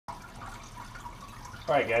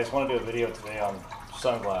Alright guys, I want to do a video today on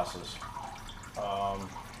sunglasses.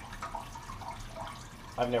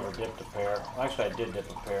 I've never dipped a pair. Actually, I did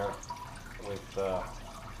dip a pair with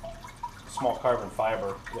small carbon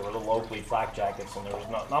fiber. They were little Oakley flak jackets, and there was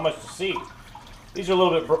not much to see. These are a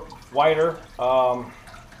little bit wider.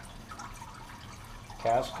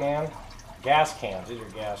 Gas cans. These are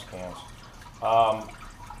gas cans.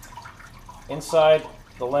 Inside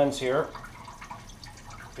the lens here,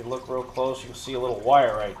 if you look real close, you can see a little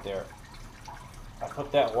wire right there. I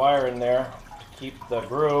put that wire in there to keep the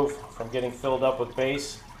groove from getting filled up with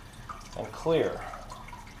base and clear.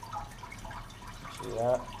 See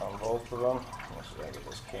that on both of them? Let's see if I can get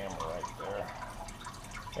this camera right there.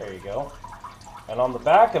 There you go. And on the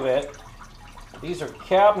back of it, these are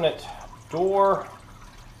cabinet door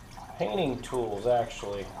painting tools,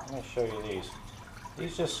 actually. Let me show you these.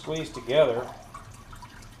 These just squeeze together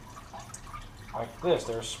like this.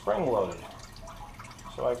 They're spring loaded.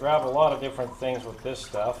 So I grab a lot of different things with this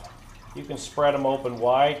stuff. You can spread them open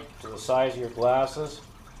wide to the size of your glasses.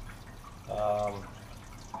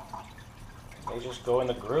 They just go in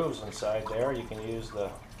the grooves inside there. You can use the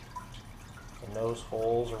nose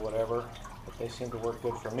holes or whatever, but they seem to work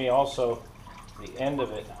good for me. Also, the end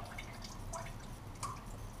of it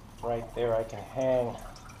right there, I can hang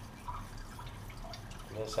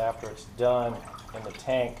this after it's done in the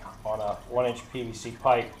tank on a 1-inch PVC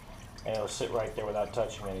pipe, and it'll sit right there without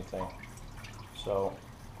touching anything. So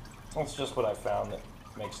that's just what I found that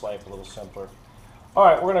makes life a little simpler.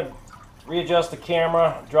 Alright, we're going to readjust the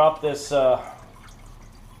camera, drop this I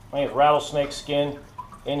think it's rattlesnake skin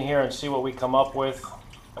in here and see what we come up with.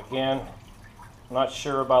 Again, I'm not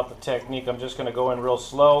sure about the technique. I'm just going to go in real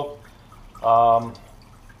slow.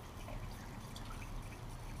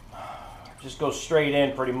 Just go straight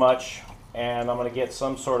in pretty much, and I'm going to get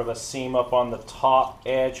some sort of a seam up on the top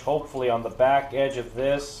edge, hopefully on the back edge of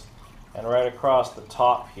this, and right across the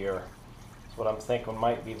top here. That's what I'm thinking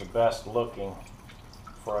might be the best looking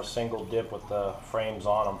for a single dip with the frames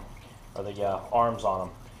on them, or the arms on them.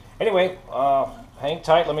 Anyway, hang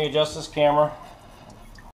tight, let me adjust this camera.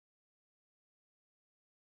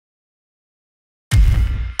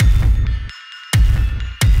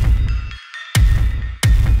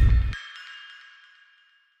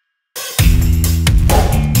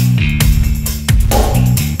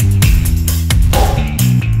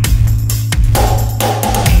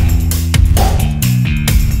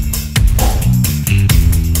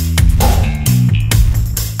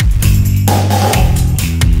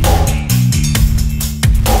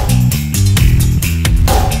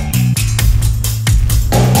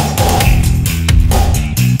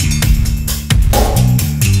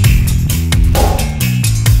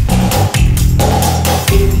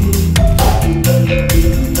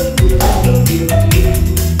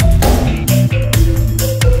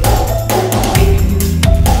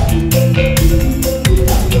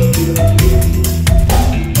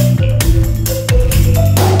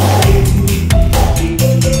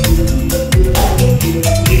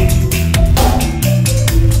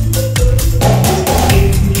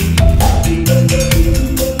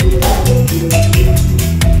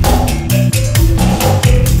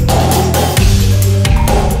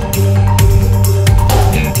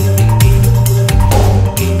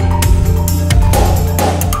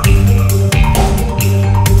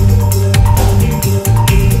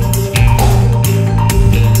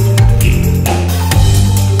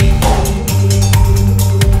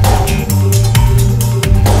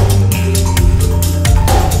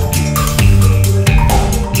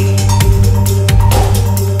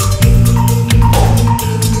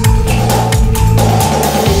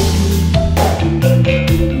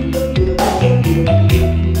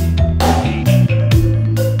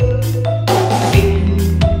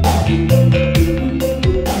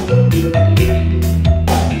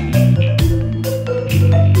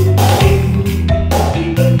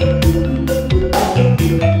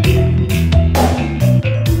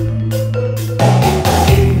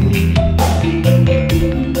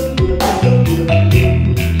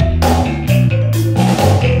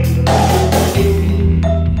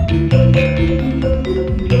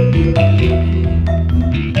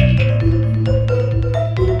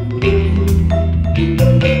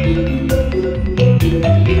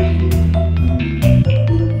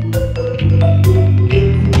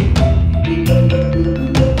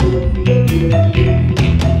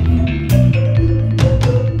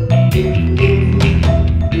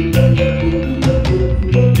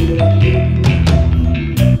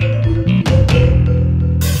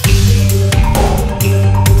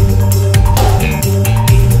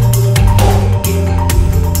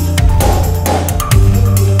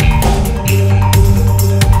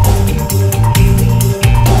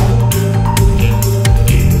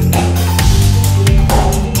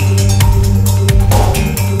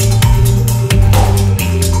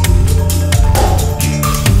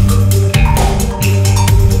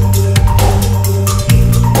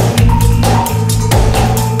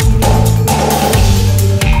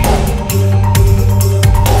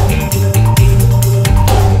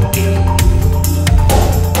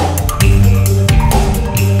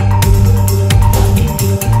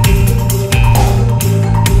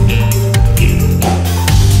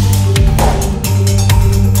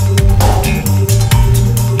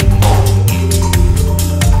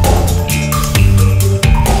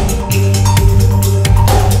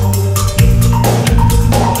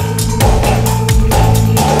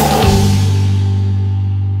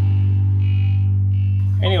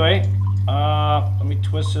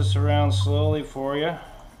 around slowly for you.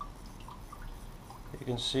 You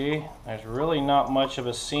can see there's really not much of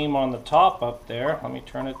a seam on the top up there. Let me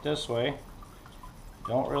turn it this way.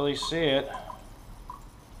 Don't really see it.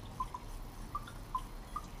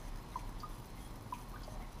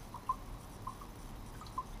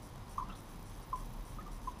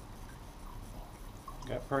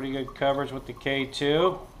 Got pretty good coverage with the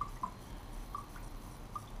K2.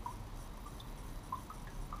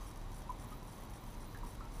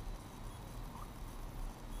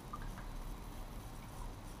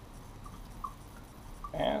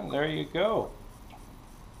 And there you go.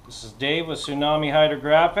 This is Dave with Tsunami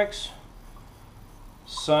Hydrographics.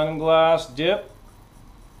 Sunglass dip.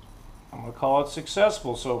 I'm going to call it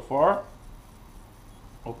successful so far.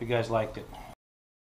 Hope you guys liked it.